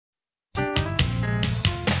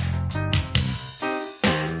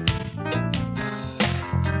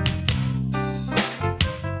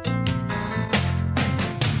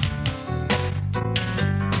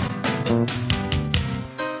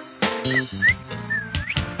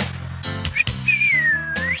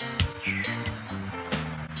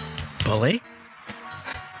Bully?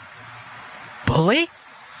 Bully?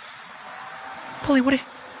 Bully, what are you...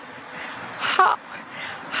 How?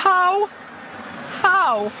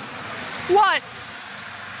 What?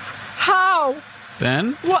 How?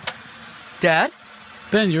 Ben? What? Dad?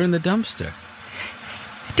 Ben, you're in the dumpster.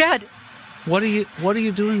 Dad! What are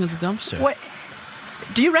you doing in the dumpster? What?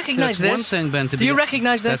 Do you recognize this? That's one thing, Ben, to be... Do you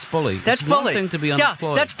recognize this? That's bully. That's it's bully. One thing to be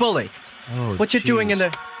unemployed. Yeah, that's bully. Oh, what you're doing in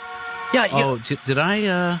the... Yeah, you... Oh, did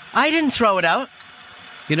I... I didn't throw it out.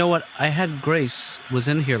 You know what? I had Grace was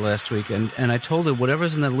in here last week, and I told her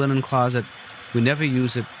whatever's in the linen closet, we never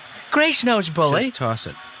use it. Grace knows bully. Just toss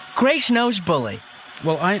it. Grace knows bully.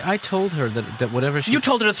 Well, I told her that whatever she... You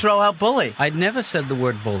told her to throw out bully. I never said the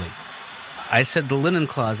word bully. I said the linen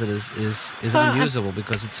closet is unusable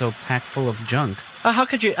because it's so packed full of junk. How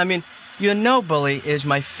could you... I mean, you know Bully is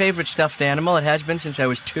my favorite stuffed animal. It has been since I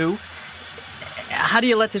was 2. How do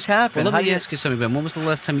you let this happen? Well, let me ask you something, Ben. When was the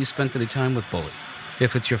last time you spent any time with Bully?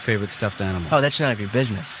 If it's your favorite stuffed animal. Oh, that's none of your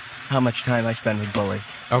business. How much time I spend with Bully.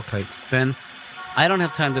 Okay, Ben, I don't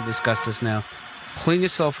have time to discuss this now. Clean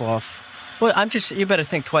yourself off. Well, you better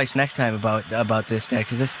think twice next time about this, Dad,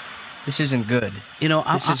 because this isn't good. You know,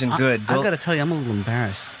 this isn't good. I've got to tell you, I'm a little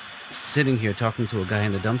embarrassed sitting here talking to a guy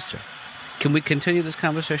in the dumpster. Can we continue this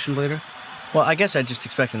conversation later? Well, I guess I just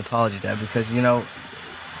expect an apology, Dad, because, you know,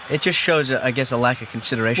 it just shows, I guess, a lack of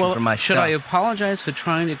consideration for my should stuff. I apologize for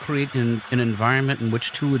trying to create an environment in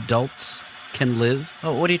which 2 adults can live?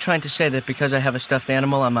 Oh, what are you trying to say, that because I have a stuffed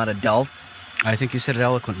animal, I'm not adult? I think you said it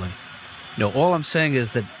eloquently. No, all I'm saying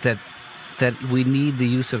is that we need the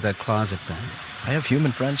use of that closet, Ben. I have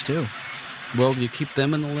human friends, too. Well, do you keep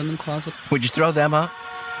them in the linen closet? Would you throw them out?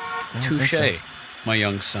 Touche, so. My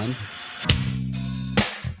young son.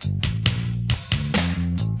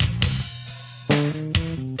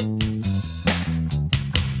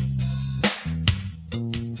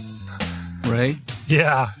 Ray?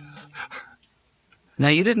 Yeah. Now,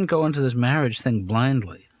 you didn't go into this marriage thing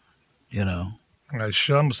blindly, you know.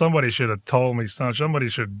 Somebody should have told me, son.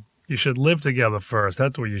 You should live together first.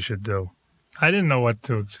 That's what you should do. I didn't know what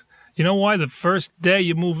to... You know why? The first day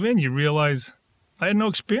you move in, you realize I had no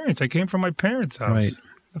experience. I came from my parents' house. Right.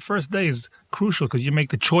 The first day is crucial because you make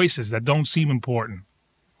the choices that don't seem important.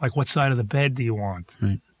 Like, what side of the bed do you want?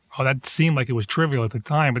 Right. Oh, that seemed like it was trivial at the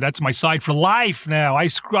time, but that's my side for life now. I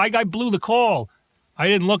blew the call. I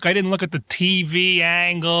didn't look at the TV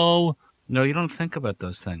angle. No, you don't think about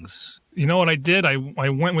those things. You know what I did? I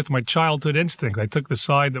went with my childhood instinct. I took the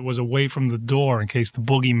side that was away from the door in case the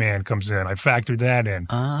boogeyman comes in. I factored that in.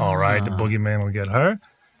 Ah. All right, the boogeyman will get her.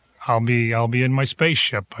 I'll be in my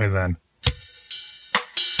spaceship by then.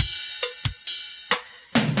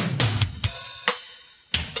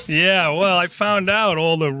 Yeah, well, I found out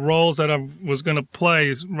all the roles that I was going to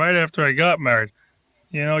play right after I got married.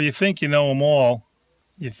 You know, you think you know them all.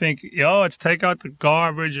 You think, it's take out the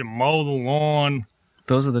garbage and mow the lawn.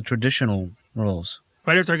 Those are the traditional roles.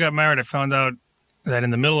 Right after I got married, I found out that in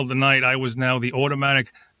the middle of the night, I was now the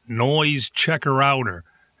automatic noise checker-outer.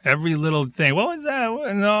 Every little thing. What was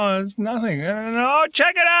that? No, it's nothing. No,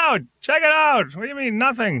 check it out. Check it out. What do you mean,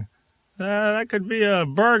 nothing? That could be a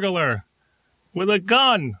burglar with a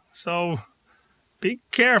gun. So be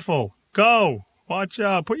careful. Go. Watch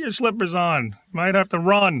out. Put your slippers on. Might have to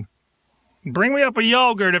run. Bring me up a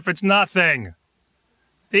yogurt if it's nothing.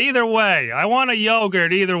 Either way. I want a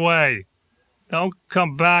yogurt either way. Don't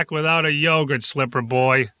come back without a yogurt, slipper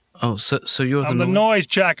boy. Oh, so you're I'm the noise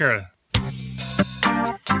checker.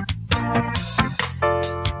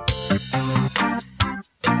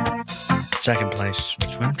 Second place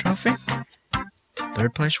swim trophy.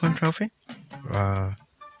 Third place swim trophy. My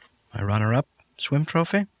runner-up swim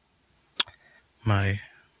trophy. My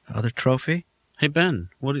other trophy. Hey, Ben,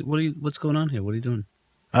 what's going on here? What are you doing?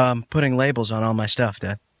 Putting labels on all my stuff,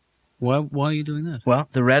 Dad. Why are you doing that? Well,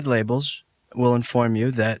 the red labels will inform you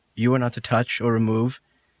that you are not to touch or remove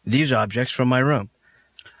these objects from my room.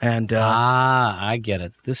 And I get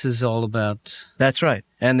it. This is all about... That's right.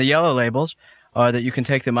 And the yellow labels are that you can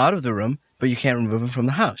take them out of the room, but you can't remove them from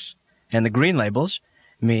the house. And the green labels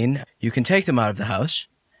mean you can take them out of the house,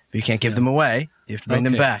 but you can't give them away. You have to bring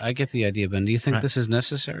them back. I get the idea, Ben. Do you think this is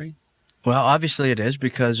necessary? Well, obviously it is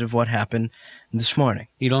because of what happened this morning.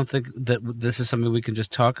 You don't think that this is something we can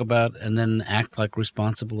just talk about and then act like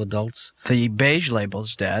responsible adults? The beige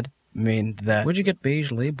labels, Dad, mean that... Where'd you get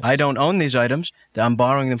beige labels? I don't own these items. I'm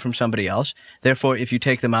borrowing them from somebody else. Therefore, if you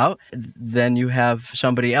take them out, then you have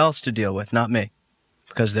somebody else to deal with, not me,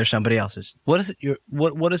 because they're somebody else's. What is it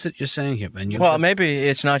you're saying here, Ben? Well, maybe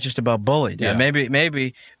it's not just about bully, Dad. Yeah.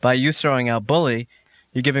 Maybe by you throwing out bully,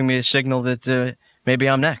 you're giving me a signal that maybe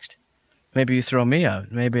I'm next. Maybe you throw me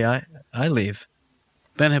out. Maybe I leave.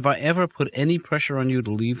 Ben, have I ever put any pressure on you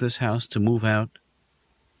to leave this house, to move out,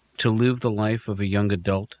 to live the life of a young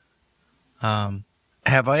adult?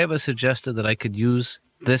 Have I ever suggested that I could use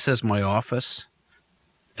this as my office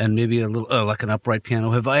and maybe a little, like an upright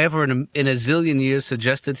piano? Have I ever in a zillion years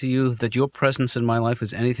suggested to you that your presence in my life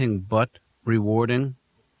is anything but rewarding?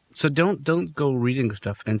 So don't go reading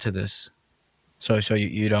stuff into this. So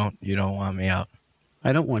you don't want me out?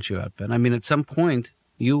 I don't want you out, Ben. I mean, at some point,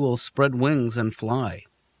 you will spread wings and fly.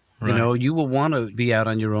 Right. You know, you will want to be out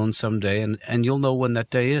on your own someday, and you'll know when that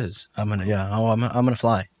day is. I'm gonna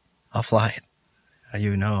fly. I'll fly.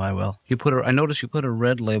 You know I will. I noticed you put a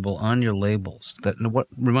red label on your labels.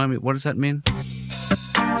 Remind me, what does that mean?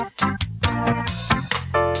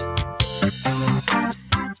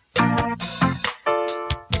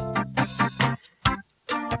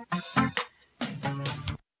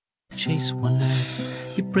 Chase one night,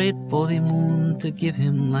 he prayed for the moon to give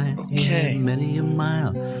him light. Okay. He had many a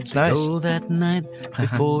mile It's to nice. go that night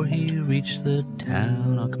before he reached the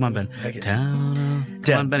town. Oh, come on, Ben. Come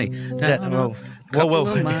on, Benny. Dad, Town, whoa.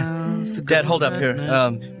 Dad, hold up here.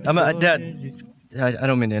 Dad, I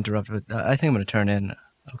don't mean to interrupt, but I think I'm going to turn in.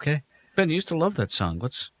 Okay. Ben, you used to love that song.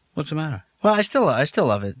 What's the matter? Well, I still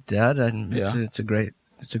love it, Dad. And Yeah. it's a great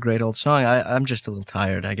old song. I'm just a little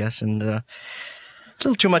tired, I guess, and a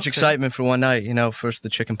little too much excitement for one night. You know, first the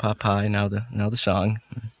chicken pot pie, now the song.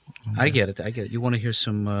 I get it. You want to hear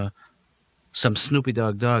some Snoopy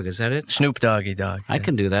Dog? Is that it? Snoop Doggy Dog. I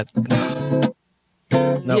can do that.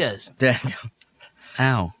 No, Yes. Dad.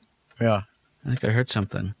 Ow. Yeah. I think I heard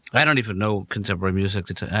something. I don't even know contemporary music.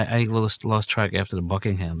 I lost track after the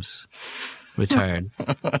Buckinghams retired.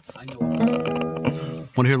 Want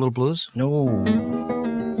to hear a little blues? No.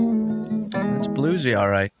 That's bluesy, all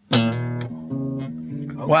right.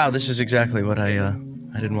 Wow, this is exactly what I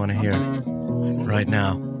didn't want to hear right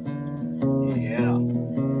now. Yeah.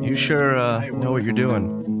 You sure know what you're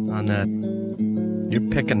doing on that. You're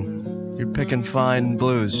picking fine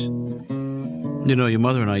blues. You know, your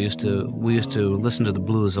mother and I used to listen to the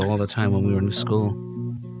blues all the time when we were in school.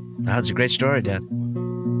 That's a great story, Dad.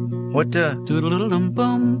 What,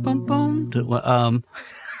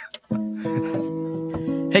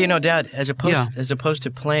 Hey, you know, Dad, as opposed to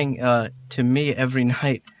playing to me every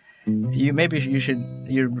night, you're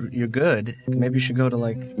good. Maybe you should go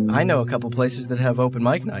to I know a couple places that have open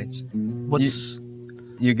mic nights.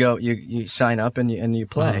 You sign up and you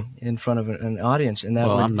play in front of an audience, and that.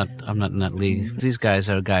 Well, I'm not in that league. These guys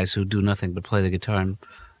are guys who do nothing but play the guitar, and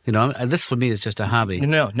this for me is just a hobby.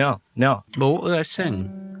 No. But what would I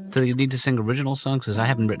sing? Do you need to sing original songs? Because I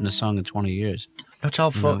haven't written a song in 20 years. It's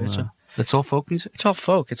all folk. It's all folk music? It's all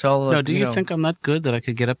folk. It's all. No, do you think I'm that good that I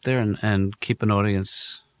could get up there and keep an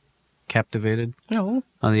audience captivated? No.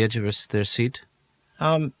 On the edge of their seat?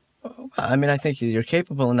 I mean, I think you're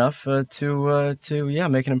capable enough to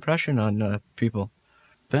make an impression on people.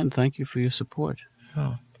 Ben, thank you for your support.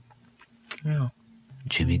 Oh. Yeah.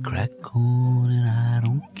 Jimmy crack corn and I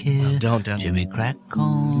don't care. Don't. Jimmy crack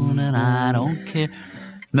corn and I don't care.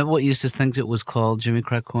 Remember what you used to think it was called, Jimmy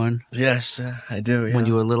crack corn? Yes, I do. Yeah. When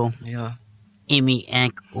you were little? Yeah. Emmy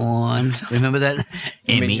Acorn. Remember that?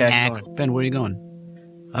 Emmy Acorn. Ben, where are you going?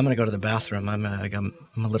 I'm gonna go to the bathroom. I'm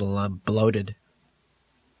a little bloated.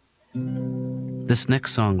 This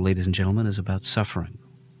next song, ladies and gentlemen, is about suffering.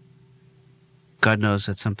 God knows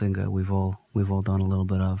that's something we've all done a little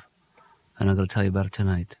bit of, and I'm going to tell you about it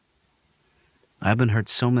tonight. I've been hurt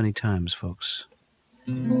so many times, folks.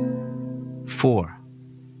 4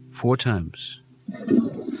 times.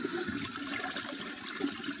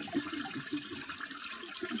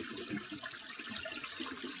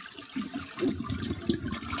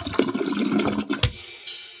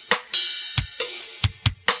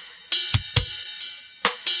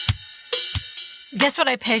 Guess what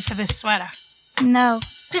I paid for this sweater? No,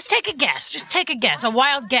 Just take a guess. Just take a guess. A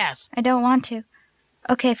wild guess. I don't want to.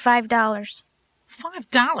 Okay, $5. $5?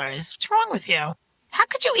 What's wrong with you? How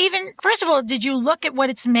could you even... First of all, did you look at what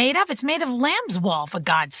it's made of? It's made of lamb's wool, for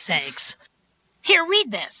God's sakes. Here,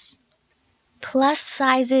 read this. Plus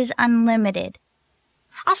sizes unlimited.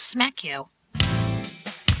 I'll smack you.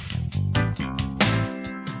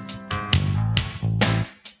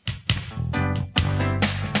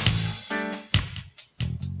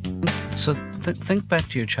 So think back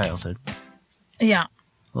to your childhood Yeah.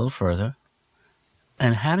 a little further.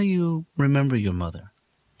 And how do you remember your mother?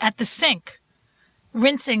 At the sink,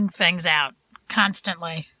 rinsing things out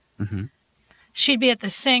constantly. Mm-hmm. She'd be at the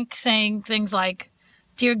sink saying things like,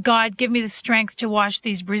 "Dear God, give me the strength to wash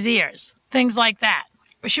these brassieres." Things like that.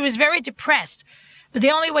 She was very depressed, but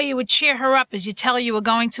the only way you would cheer her up is you tell her you were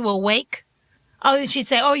going to a wake Oh, she'd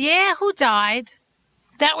say, oh, yeah, who died?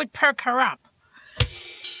 That would perk her up.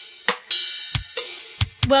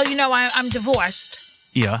 Well, I'm divorced.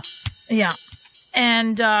 Yeah. Yeah.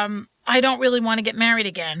 And I don't really want to get married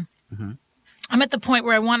again. Mm-hmm. I'm at the point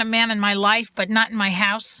where I want a man in my life, but not in my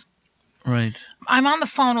house. Right. I'm on the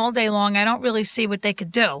phone all day long. I don't really see what they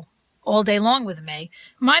could do all day long with me.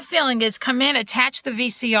 My feeling is come in, attach the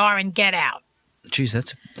VCR, and get out. Geez,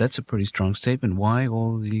 that's a pretty strong statement. Why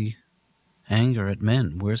all the anger at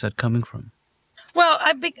men? Where's that coming from? Well,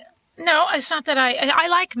 no, it's not that I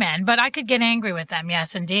like men, but I could get angry with them.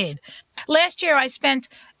 Yes, indeed. Last year, I spent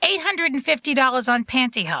 $850 on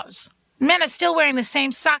pantyhose. Men are still wearing the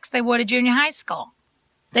same socks they wore to junior high school.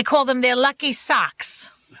 They call them their lucky socks.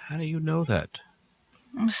 How do you know that?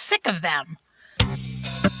 I'm sick of them.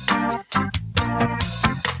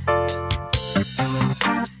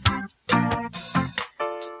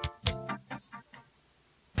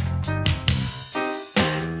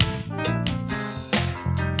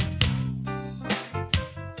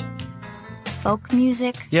 Folk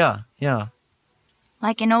music, Yeah.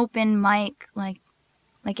 like an open mic, like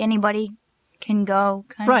anybody can go.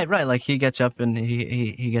 Kind of. Right. Like he gets up and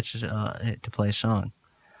he gets to play a song.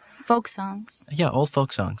 Folk songs. Yeah, old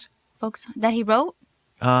folk songs. That he wrote?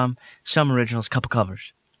 Some originals, couple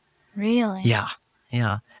covers. Really? Yeah.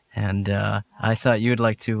 And I thought you'd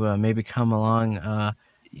like to maybe come along,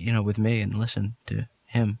 with me and listen to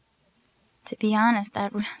him. To be honest,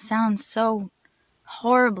 that sounds so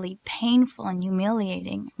horribly painful and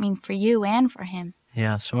humiliating. I mean, for you and for him.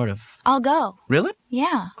 Yeah, sort of. I'll go. Really?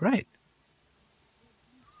 Yeah. Great.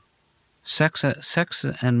 Sex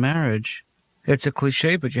and marriage, it's a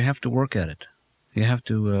cliche, but you have to work at it. You have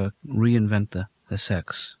to reinvent the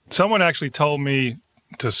sex. Someone actually told me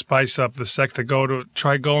to spice up the sex, to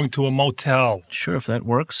try going to a motel. Sure, if that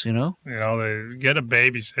works, They get a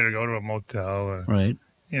babysitter, go to a motel. Right.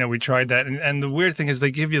 We tried that. And the weird thing is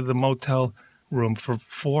they give you the motel room for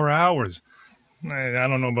 4 hours. I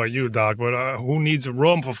don't know about you, Doc, but who needs a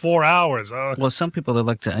room for 4 hours? Well, some people, they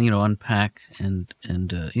like to, unpack and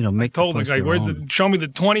make the place their own. Show me the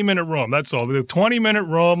 20-minute room. That's all. The 20-minute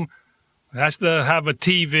room has to have a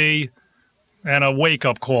TV and a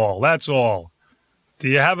wake-up call. That's all. Do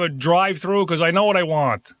you have a drive-through? Because I know what I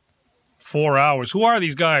want. 4 hours. Who are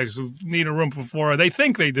these guys who need a room for 4 hours? They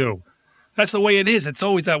think they do. That's the way it is. It's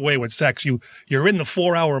always that way with sex. You're in the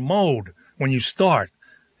 4-hour mode when you start.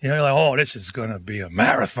 You're like, oh, this is gonna be a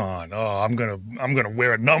marathon. Oh, I'm gonna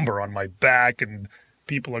wear a number on my back, and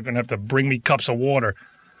people are gonna have to bring me cups of water.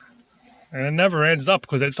 And it never ends up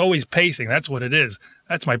because it's always pacing. That's what it is.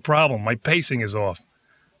 That's my problem. My pacing is off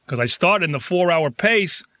because I start in the 4-hour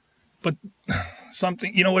pace, but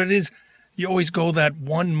something, you know what it is? You always go that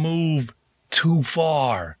one move too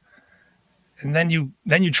far, and then you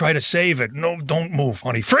try to save it. No, don't move,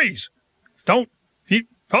 honey. Freeze. Don't.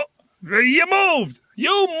 You moved.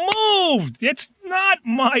 You moved. It's not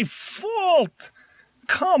my fault.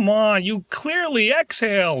 Come on. You clearly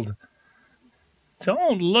exhaled.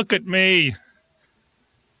 Don't look at me.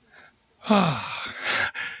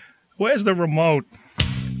 Where's the remote?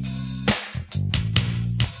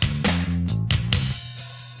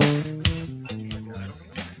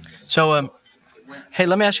 So, hey,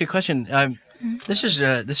 let me ask you a question. This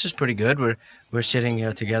is pretty good. We're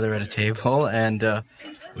sitting together at a table, and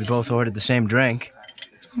we both ordered the same drink.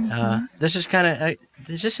 This is kind of.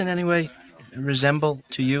 Does this in any way resemble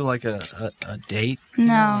to you like a date?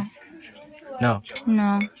 No. No.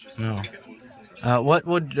 No. No. What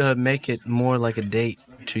would make it more like a date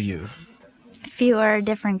to you? If you were a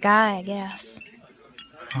different guy, I guess.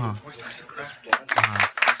 Huh.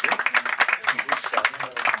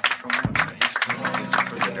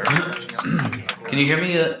 Can you hear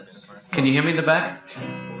me? Can you hear me in the back?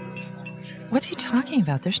 What's he talking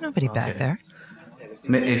about? There's nobody back there.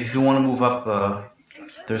 If you want to move up,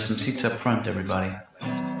 there's some seats up front, everybody.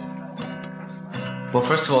 Well,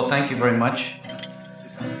 first of all, thank you very much.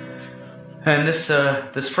 And this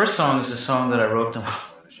first song is a song that I wrote. I'm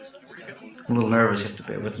a little nervous, you have to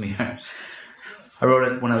bear with me. I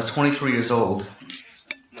wrote it when I was 23 years old,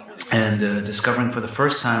 and discovering for the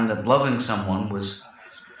first time that loving someone was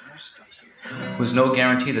no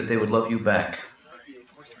guarantee that they would love you back.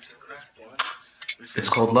 It's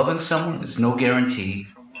called Loving Someone is No Guarantee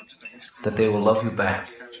that they will love you back.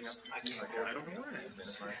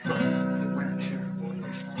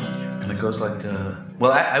 And it goes like,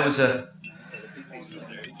 I was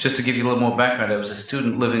just to give you a little more background, I was a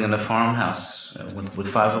student living in a farmhouse with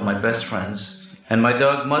 5 of my best friends. And my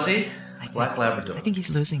dog, Muzzy, Black Labrador. I think he's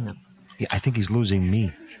losing them. Yeah, I think he's losing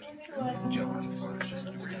me.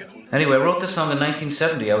 Anyway, I wrote this song in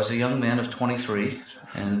 1970. I was a young man of 23,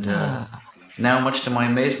 and now, much to my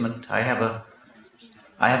amazement, I have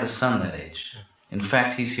a son that age. In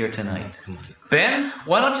fact, he's here tonight. Ben,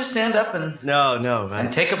 why don't you stand up and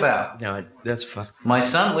take a bow? No, that's fine. My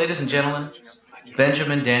son, ladies and gentlemen,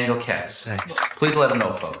 Benjamin Daniel Katz. Thanks. Please let him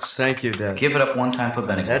know, folks. Thank you, Dad. Give it up one time for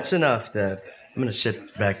Benny. That's enough, Dad. I'm going to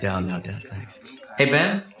sit back down now, Dad. Thanks. Hey,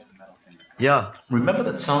 Ben? Yeah. Remember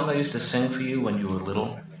that song I used to sing for you when you were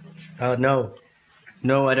little? No.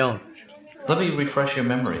 No, I don't. Let me refresh your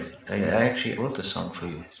memory. I actually wrote this song for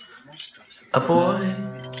you. A boy,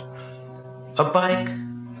 a bike,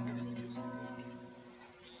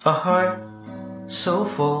 a heart so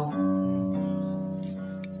full,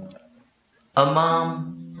 a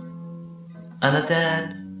mom, and a dad,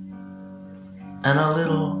 and a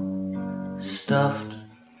little stuffed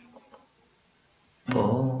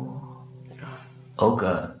bull. Oh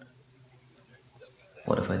God,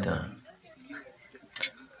 what have I done?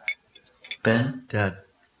 Ben? Dad.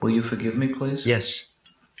 Will you forgive me, please? Yes.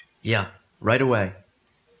 Yeah, right away.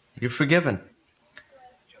 You're forgiven.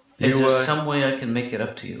 Is there some way I can make it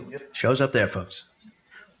up to you? Show's up there, folks.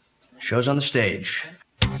 Show's on the stage.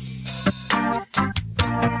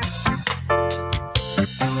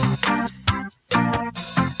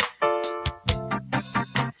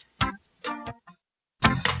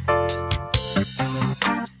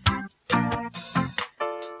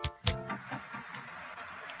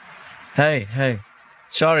 Hey.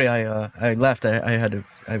 Sorry, I left.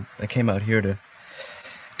 I came out here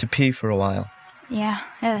to pee for a while. Yeah.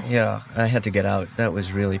 Yeah, I had to get out. That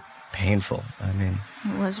was really painful. I mean,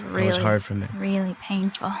 It was it was hard for me. really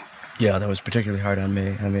painful. Yeah, that was particularly hard on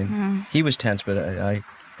me. I mean, he was tense, but I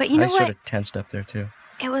But you know sort what? of tensed up there too.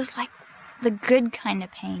 It was like the good kind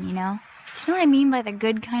of pain, you know? Do you know what I mean by the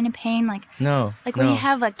good kind of pain? Like when you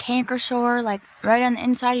have a canker sore, like right on the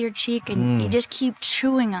inside of your cheek, and you just keep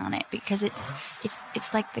chewing on it because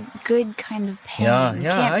it's like the good kind of pain. Yeah, you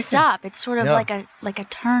yeah, can't stop. It's sort of like a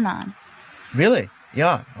turn on. Really?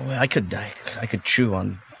 Yeah. Well, I could chew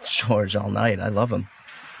on sores all night. I love them.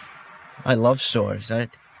 I love sores.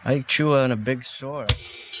 I chew on a big sore.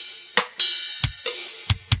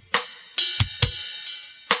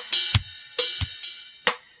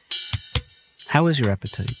 How is your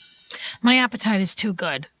appetite? My appetite is too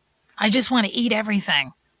good. I just want to eat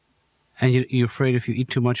everything. And you're afraid if you eat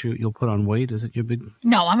too much, you'll put on weight? Is it your big...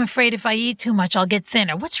 No, I'm afraid if I eat too much, I'll get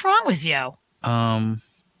thinner. What's wrong with you?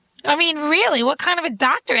 I mean, really, what kind of a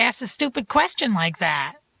doctor asks a stupid question like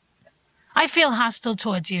that? I feel hostile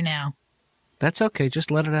towards you now. That's okay.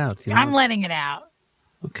 Just let it out. You know? I'm letting it out.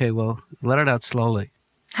 Okay, well, let it out slowly.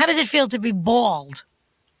 How does it feel to be bald?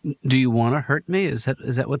 Do you want to hurt me? Is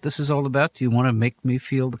that what this is all about? Do you want to make me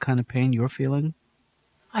feel the kind of pain you're feeling?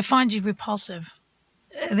 I find you repulsive.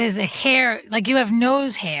 There's a hair, like you have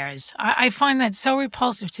nose hairs. I find that so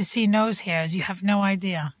repulsive to see nose hairs. You have no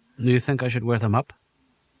idea. Do you think I should wear them up?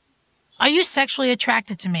 Are you sexually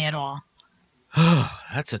attracted to me at all?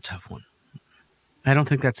 That's a tough one. I don't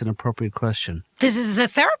think that's an appropriate question. This is a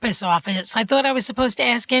therapist's office. I thought I was supposed to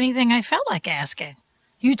ask anything I felt like asking.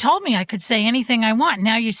 You told me I could say anything I want.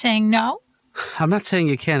 Now you're saying no? I'm not saying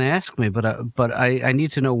you can't ask me, but I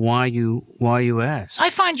need to know why you ask.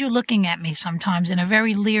 I find you looking at me sometimes in a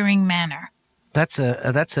very leering manner. That's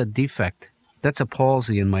a defect. That's a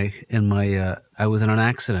palsy in my I was in an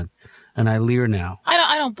accident and I leer now.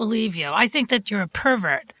 I don't believe you. I think that you're a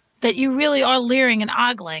pervert. That you really are leering and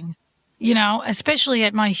ogling. You know, especially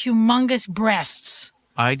at my humongous breasts.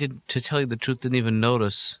 To tell you the truth, didn't even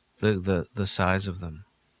notice the size of them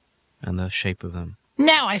and the shape of them.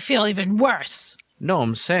 Now I feel even worse. No,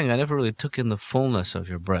 I'm saying I never really took in the fullness of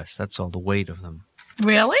your breasts. That's all, the weight of them.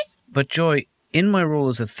 Really? But Joy, in my role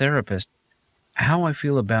as a therapist, how I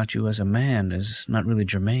feel about you as a man is not really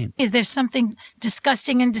germane. Is there something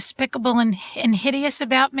disgusting and despicable and hideous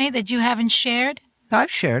about me that you haven't shared? I've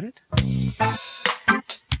shared it.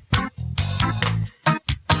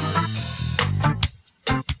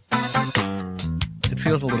 It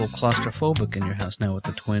feels a little claustrophobic in your house now with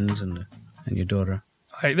the twins and your daughter.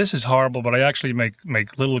 This is horrible, but I actually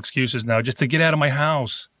make little excuses now just to get out of my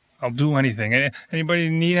house. I'll do anything. Anybody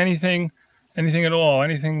need anything? Anything at all?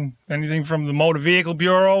 Anything from the Motor Vehicle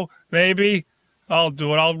Bureau? Maybe? I'll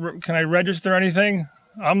do it. Can I register anything?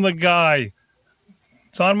 I'm the guy.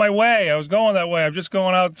 It's on my way. I was going that way. I'm just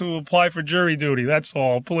going out to apply for jury duty. That's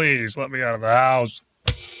all. Please, let me out of the house.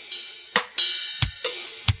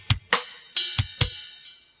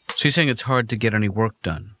 So you're saying it's hard to get any work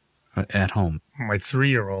done at home? My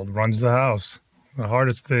 3-year-old runs the house. The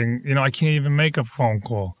hardest thing, I can't even make a phone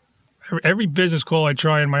call. Every business call I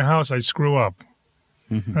try in my house, I screw up.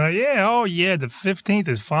 Yeah, the 15th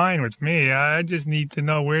is fine with me. I just need to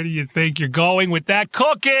know, where do you think you're going with that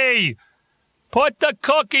cookie? Put the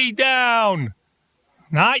cookie down.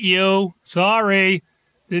 Not you. Sorry.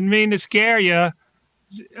 Didn't mean to scare you.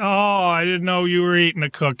 Oh, I didn't know you were eating a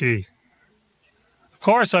cookie. Of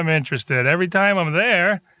course I'm interested. Every time I'm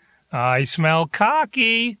there, I smell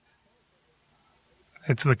cocky.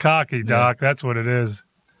 It's the cocky, Doc. Yeah. That's what it is.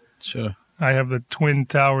 Sure. I have the twin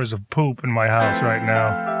towers of poop in my house right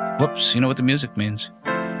now. Whoops. You know what the music means.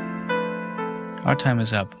 Our time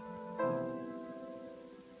is up.